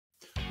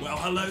Well,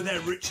 hello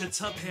there, Richard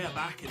Tubb here,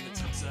 back in the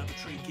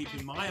Tubbservatory,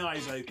 keeping my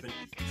eyes open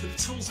for the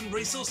tools and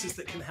resources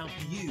that can help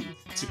you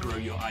to grow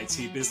your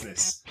IT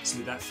business. So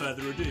without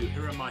further ado,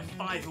 here are my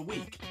 5 a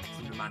week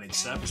from the managed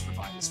service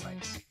provider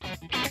space.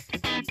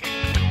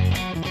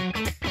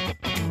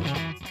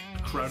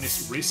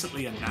 Acronis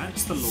recently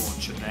announced the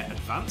launch of their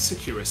Advanced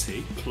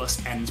Security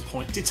plus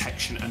Endpoint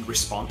Detection and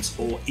Response,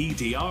 or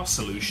EDR,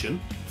 solution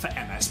for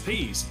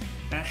MSPs.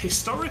 Now,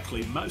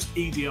 historically, most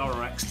EDR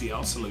or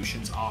XDR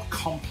solutions are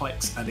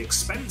complex and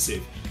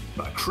expensive,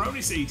 but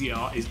Acronis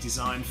EDR is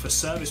designed for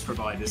service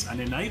providers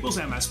and enables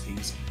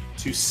MSPs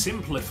to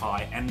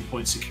simplify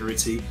endpoint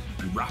security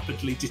and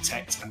rapidly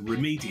detect and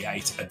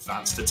remediate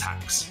advanced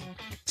attacks.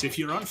 So if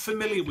you're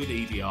unfamiliar with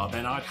EDR,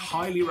 then I'd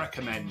highly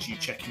recommend you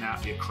checking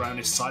out the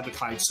Acronis Cyber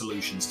Cloud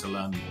solutions to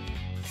learn more.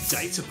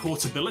 Data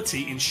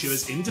portability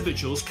ensures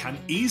individuals can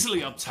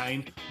easily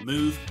obtain,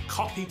 move,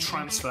 copy,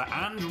 transfer,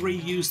 and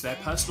reuse their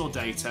personal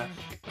data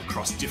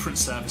across different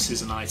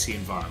services and IT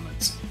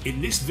environments.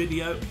 In this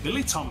video,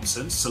 Billy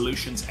Thompson,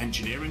 Solutions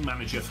Engineering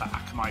Manager for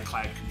Akamai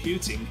Cloud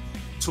Computing,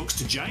 talks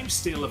to James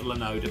Steele of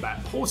Linode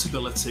about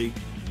portability,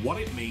 what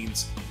it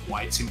means, and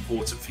why it's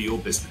important for your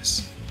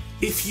business.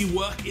 If you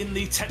work in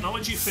the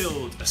technology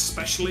field,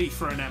 especially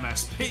for an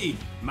MSP,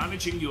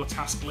 managing your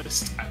task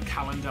list and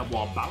calendar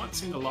while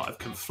balancing a lot of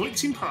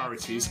conflicting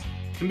priorities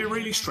can be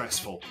really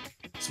stressful.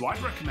 So I'd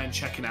recommend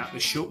checking out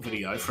this short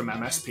video from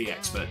MSP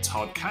expert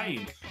Todd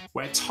Kane,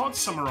 where Todd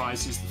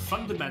summarizes the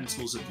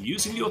fundamentals of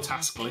using your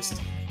task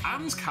list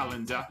and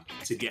calendar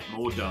to get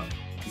more done.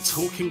 And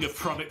talking of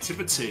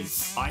productivity,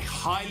 I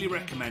highly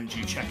recommend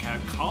you check out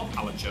Karl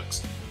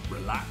Palachuk's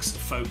Relax,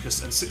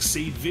 Focus and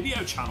Succeed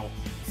video channel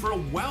for a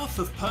wealth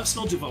of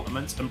personal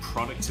development and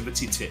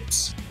productivity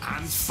tips.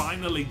 And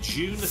finally,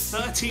 June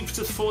 13th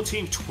to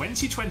 14th,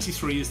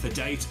 2023 is the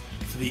date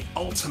for the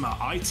Ultima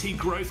IT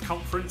Growth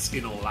Conference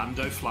in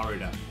Orlando,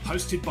 Florida.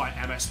 Hosted by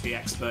MSP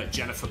expert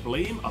Jennifer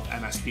Bleem of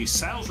MSP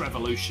Sales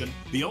Revolution,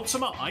 the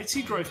Ultima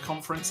IT Growth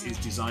Conference is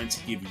designed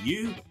to give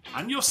you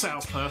and your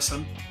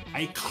salesperson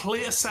a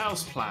clear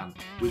sales plan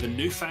with a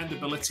newfound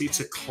ability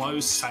to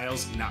close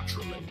sales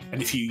naturally.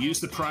 And if you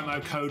use the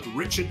promo code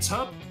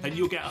RICHARDTUB, then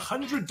you'll get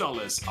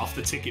 $100 off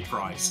the ticket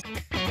price.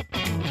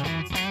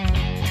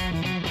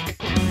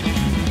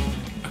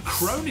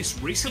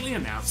 Acronis recently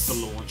announced the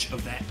launch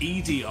of their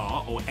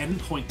EDR, or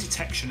Endpoint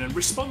Detection and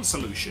Response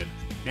solution.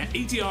 Now,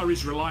 EDR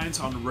is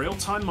reliant on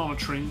real-time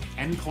monitoring,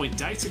 endpoint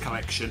data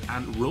collection,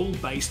 and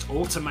rule-based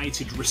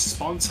automated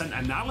response and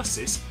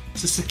analysis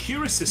to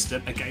secure a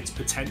system against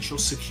potential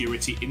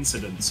security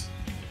incidents.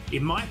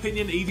 In my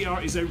opinion,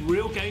 EDR is a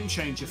real game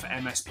changer for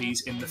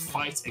MSPs in the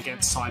fight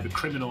against cyber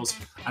criminals,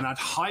 and I'd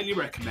highly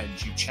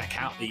recommend you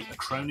check out the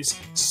Acronis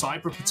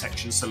Cyber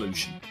Protection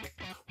solution.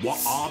 What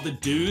are the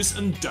do's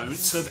and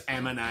don'ts of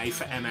M&A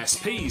for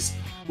MSPs?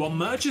 Well,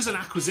 mergers and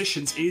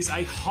acquisitions is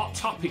a hot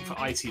topic for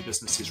IT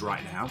businesses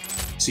right now,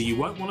 so you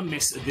won't want to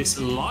miss this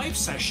live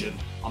session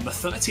on the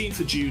 13th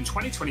of June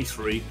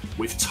 2023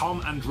 with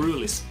Tom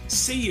Andrulis,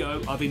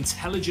 CEO of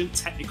Intelligent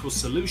Technical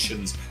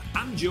Solutions,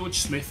 and George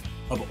Smith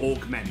of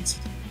Augment.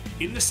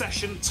 In the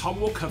session,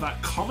 Tom will cover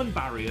common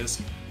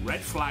barriers,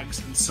 red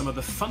flags, and some of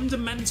the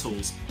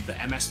fundamentals that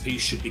MSPs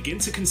should begin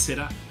to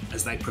consider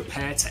as they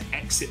prepare to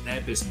exit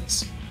their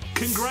business.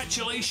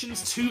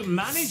 Congratulations to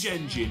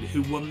ManageEngine,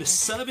 who won the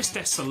Service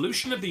Desk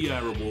Solution of the Year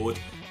award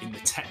in the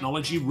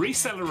Technology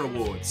Reseller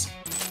Awards.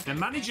 Now,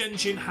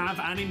 ManageEngine have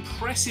an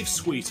impressive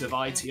suite of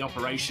IT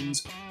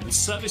operations and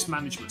service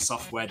management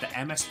software that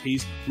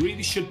MSPs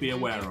really should be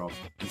aware of.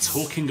 And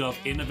talking of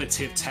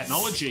innovative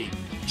technology,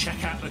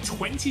 check out the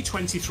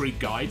 2023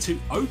 Guide to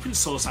Open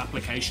Source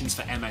Applications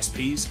for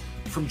MSPs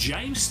from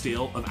James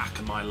Steele of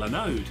Akamai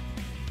Linode.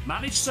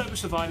 Managed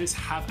service providers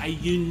have a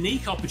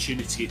unique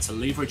opportunity to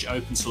leverage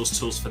open source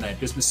tools for their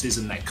businesses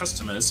and their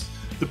customers.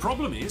 The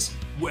problem is,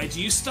 where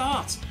do you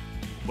start?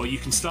 Well, you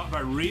can start by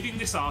reading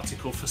this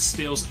article for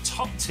Steele's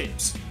top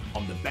tips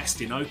on the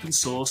best in open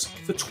source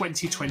for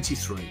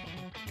 2023.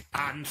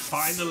 And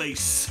finally,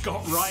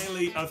 Scott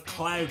Riley of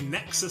Cloud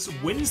Nexus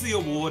wins the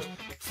award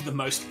for the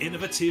most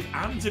innovative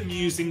and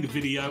amusing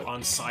video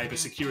on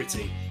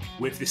cybersecurity,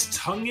 with this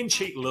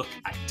tongue-in-cheek look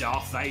at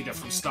Darth Vader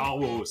from Star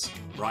Wars.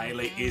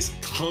 Riley is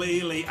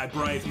clearly a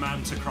brave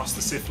man to cross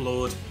the Sith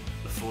Lord.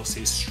 The Force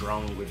is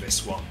strong with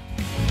this one.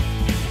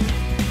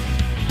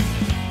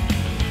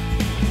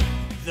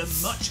 The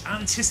much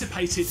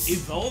anticipated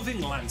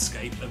evolving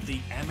landscape of the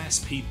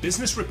MSP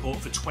Business Report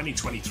for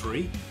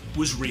 2023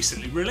 was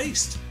recently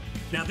released.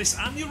 Now, this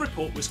annual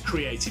report was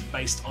created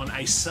based on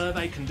a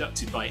survey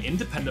conducted by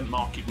independent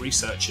market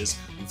researchers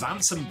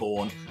Vance and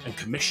Bourne and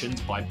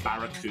commissioned by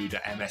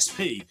Barracuda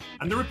MSP.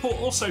 And the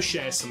report also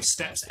shares some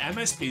steps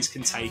MSPs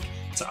can take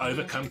to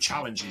overcome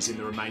challenges in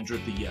the remainder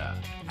of the year.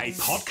 A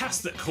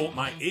podcast that caught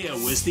my ear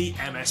was the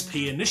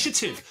MSP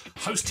Initiative,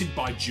 hosted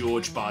by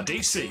George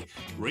Bardisi.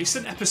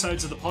 Recent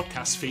episodes of the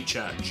podcast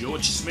feature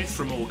George Smith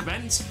from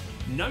Augment,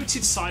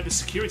 noted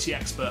cybersecurity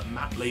expert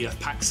Matt Lee of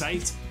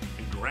Pax8,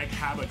 and Greg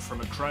Howard from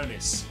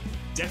Acronis.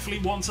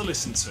 Definitely one to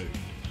listen to.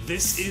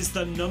 This is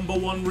the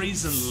 #1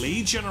 reason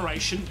lead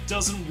generation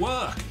doesn't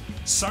work.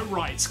 So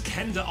writes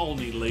Kenda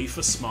Olney-Lee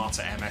for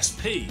Smarter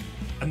MSP.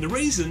 And the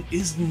reason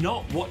is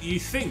not what you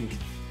think.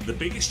 The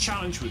biggest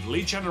challenge with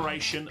lead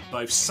generation,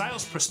 both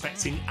sales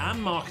prospecting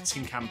and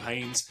marketing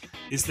campaigns,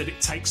 is that it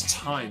takes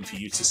time for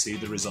you to see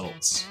the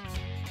results.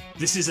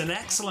 This is an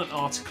excellent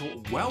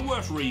article, well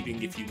worth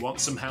reading if you want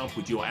some help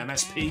with your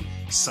MSP,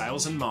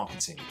 sales and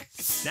marketing.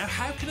 Now,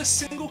 how can a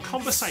single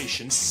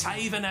conversation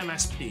save an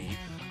MSP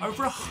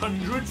over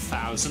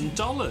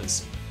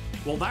 $100,000?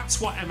 Well, that's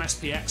what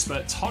MSP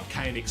expert Todd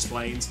Kane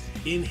explains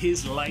in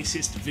his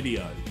latest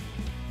video.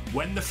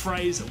 When the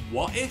phrase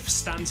 "what if"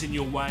 stands in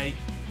your way,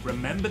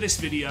 remember this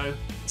video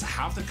to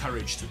have the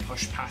courage to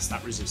push past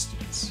that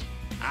resistance.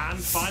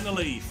 And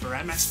finally, for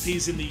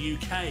MSPs in the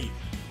UK,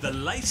 the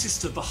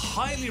latest of the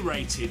highly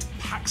rated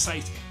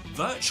Pax8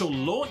 virtual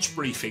launch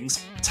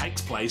briefings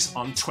takes place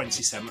on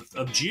 27th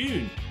of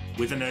June,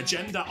 with an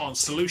agenda on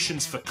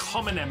solutions for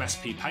common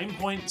MSP pain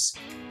points,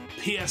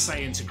 PSA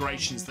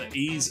integrations that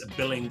ease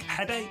billing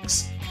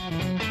headaches.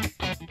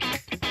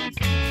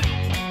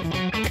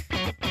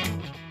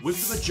 With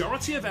the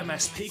majority of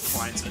MSP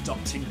clients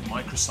adopting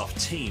Microsoft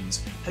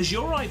Teams, has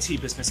your IT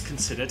business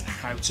considered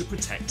how to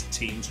protect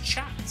Teams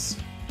chats?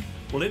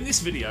 Well, in this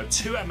video,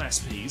 two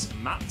MSPs,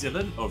 Matt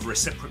Dillon of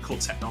Reciprocal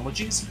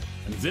Technologies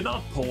and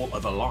Vinod Paul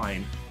of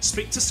Align,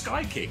 speak to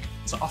Skykick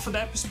to offer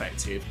their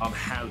perspective on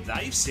how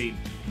they've seen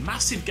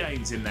massive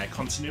gains in their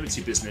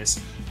continuity business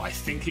by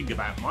thinking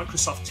about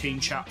Microsoft Team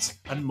Chats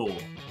and more.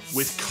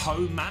 With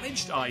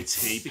co-managed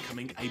IT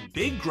becoming a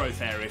big growth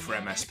area for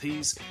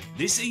MSPs,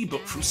 this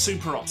ebook from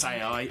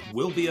SuperOps.ai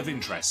will be of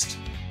interest.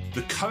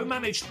 The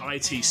Co-Managed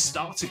IT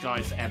Starter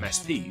Guide for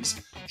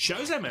MSPs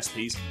shows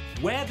MSPs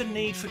where the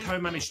need for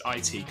co-managed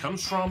IT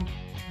comes from,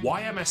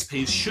 why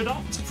MSPs should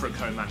opt for a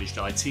co-managed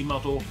IT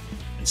model,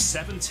 and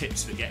 7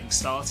 tips for getting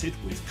started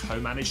with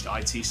co-managed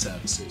IT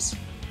services.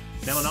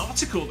 Now, an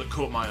article that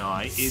caught my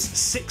eye is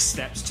 6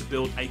 steps to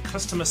build a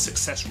customer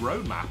success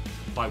roadmap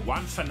by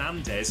Juan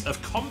Fernandez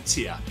of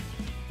CompTIA.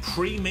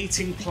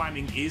 Pre-meeting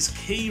planning is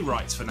key,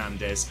 writes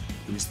Fernandez,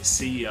 who is the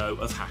CEO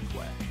of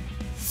Hackware.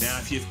 Now,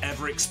 if you've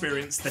ever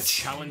experienced the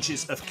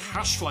challenges of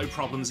cash flow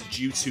problems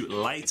due to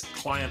late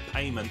client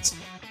payments,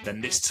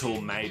 then this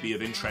tool may be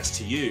of interest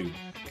to you.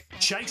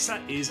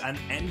 Chaser is an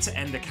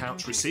end-to-end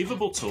accounts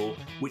receivable tool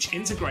which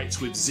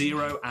integrates with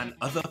Xero and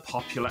other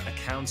popular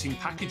accounting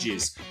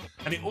packages,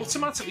 and it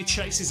automatically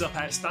chases up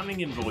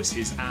outstanding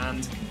invoices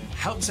and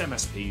helps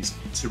MSPs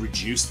to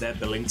reduce their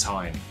billing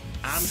time.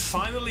 And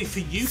finally, for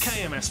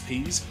UK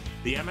MSPs,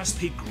 the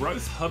MSP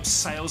Growth Hub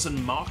Sales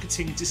and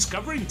Marketing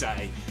Discovery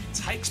Day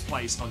takes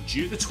place on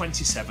June the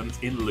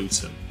 27th in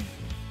Luton.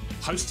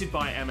 Hosted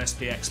by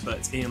MSP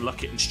experts Ian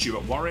Luckett and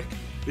Stuart Warwick,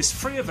 this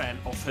free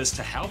event offers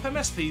to help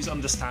MSPs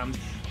understand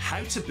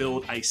how to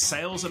build a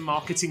sales and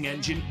marketing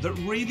engine that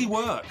really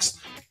works,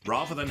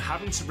 rather than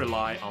having to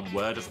rely on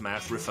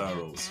word-of-mouth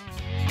referrals.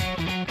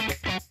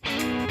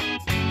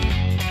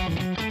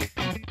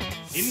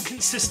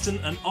 Inconsistent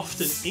and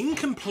often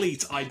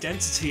incomplete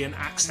identity and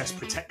access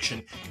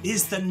protection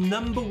is the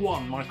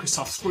 #1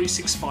 Microsoft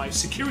 365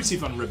 security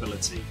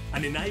vulnerability,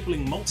 and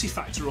enabling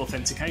multi-factor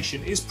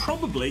authentication is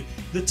probably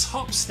the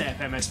top step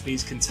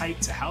MSPs can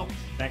take to help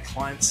their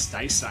clients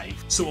stay safe.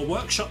 So a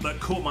workshop that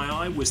caught my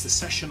eye was the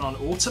session on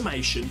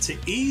automation to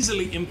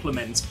easily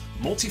implement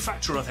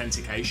multi-factor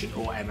authentication,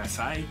 or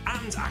MFA,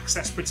 and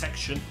access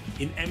protection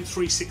in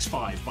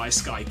M365 by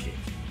Skykick.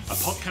 A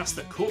podcast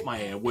that caught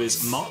my ear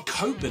was Mark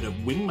Copeman of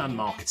Wingman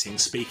Marketing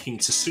speaking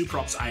to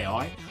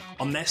SuperOps.ai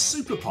on their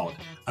Superpod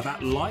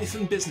about life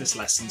and business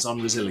lessons on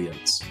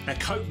resilience. Now,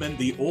 Copeman,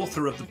 the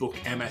author of the book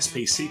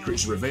MSP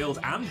Secrets Revealed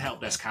and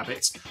Help Desk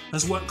Habits,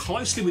 has worked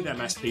closely with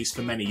MSPs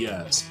for many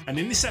years. And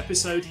in this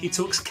episode, he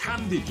talks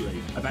candidly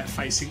about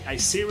facing a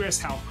serious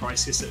health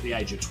crisis at the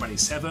age of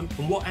 27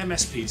 and what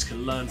MSPs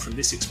can learn from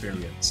this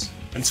experience.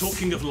 And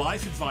talking of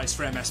life advice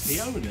for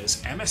MSP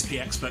owners, MSP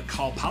expert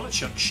Karl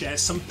Palachuk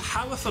shares some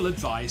powerful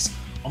advice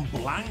on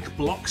blank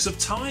blocks of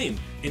time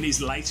in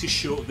his latest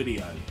short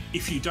video.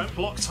 If you don't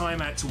block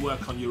time out to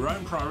work on your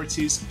own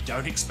priorities,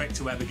 don't expect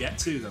to ever get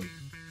to them.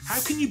 How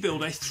can you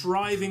build a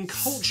thriving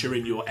culture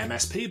in your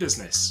MSP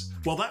business?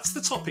 Well, that's the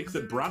topic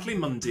that Bradley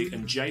Mundy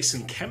and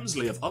Jason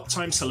Kemsley of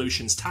Uptime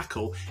Solutions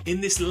tackle in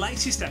this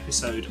latest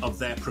episode of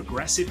their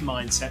Progressive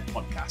Mindset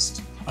podcast.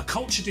 A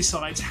culture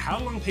decides how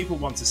long people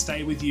want to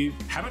stay with you,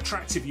 how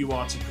attractive you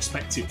are to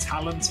prospective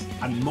talent,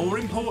 and more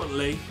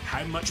importantly,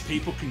 how much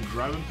people can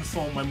grow and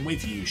perform when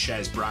with you,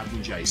 shares Brad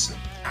and Jason.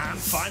 And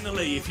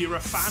finally, if you're a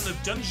fan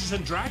of Dungeons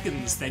 &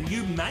 Dragons, then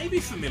you may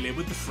be familiar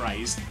with the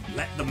phrase,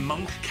 let the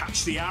monk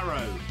catch the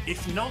arrow.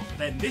 If not,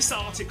 then this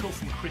article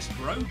from Chris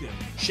Brogan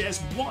shares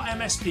what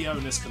MSP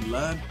owners can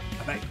learn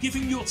about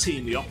giving your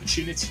team the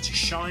opportunity to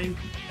shine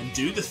and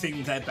do the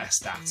thing they're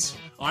best at.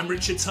 I'm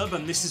Richard Tubb,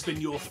 and this has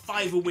been your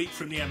 5 a week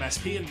from the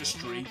MSP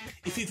industry.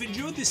 If you've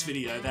enjoyed this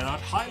video, then I'd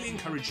highly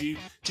encourage you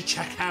to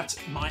check out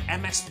my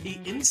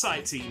MSP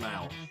Insights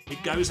email.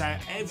 It goes out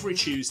every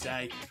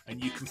Tuesday,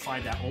 and you can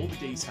find out all the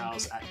details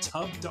details at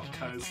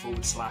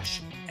tub.co/ml.